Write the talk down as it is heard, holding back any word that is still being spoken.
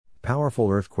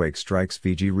Powerful earthquake strikes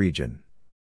Fiji region.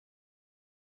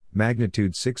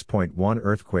 Magnitude 6.1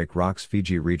 earthquake rocks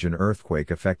Fiji region. Earthquake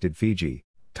affected Fiji,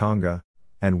 Tonga,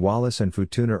 and Wallis and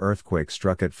Futuna. Earthquake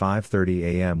struck at 5:30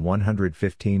 a.m.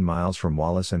 115 miles from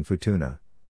Wallis and Futuna.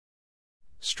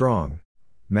 Strong.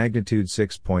 Magnitude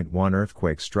 6.1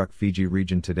 earthquake struck Fiji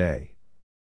region today.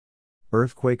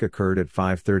 Earthquake occurred at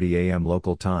 5:30 a.m.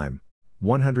 local time,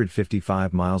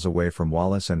 155 miles away from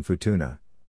Wallis and Futuna.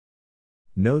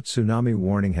 Note: tsunami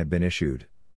warning had been issued.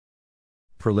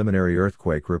 Preliminary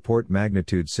earthquake report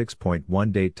magnitude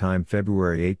 6.1 date time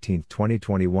February 18,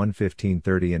 2021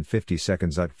 15:30 and 50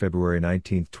 seconds at February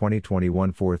 19,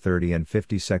 2021 4:30 and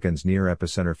 50 seconds near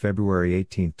epicenter February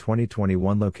 18,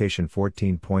 2021 location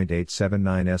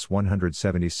 14.879 s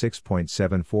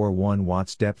 176.741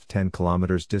 watts depth 10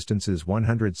 km distances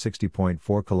 160.4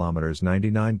 km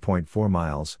 99.4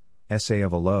 miles, SA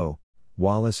of Alo,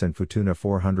 Wallis and Futuna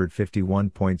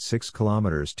 451.6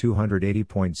 km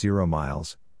 280.0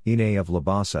 miles, Ine of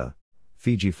Labasa,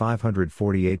 Fiji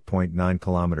 548.9 km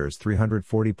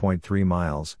 340.3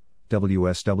 miles,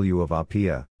 WSW of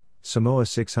Apia, Samoa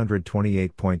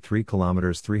 628.3 km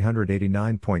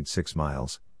 389.6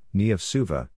 miles, Ni of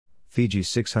Suva, Fiji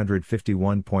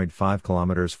 651.5 km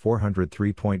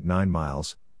 403.9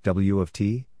 miles, W of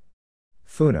T.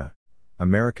 Funa,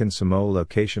 American Samoa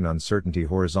location uncertainty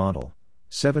horizontal,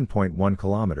 7.1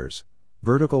 km,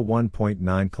 vertical 1.9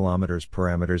 km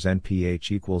parameters NPH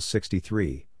equals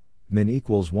 63, min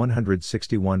equals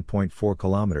 161.4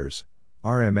 km,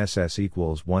 RMSS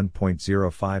equals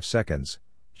 1.05 seconds,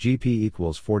 GP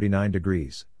equals 49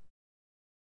 degrees.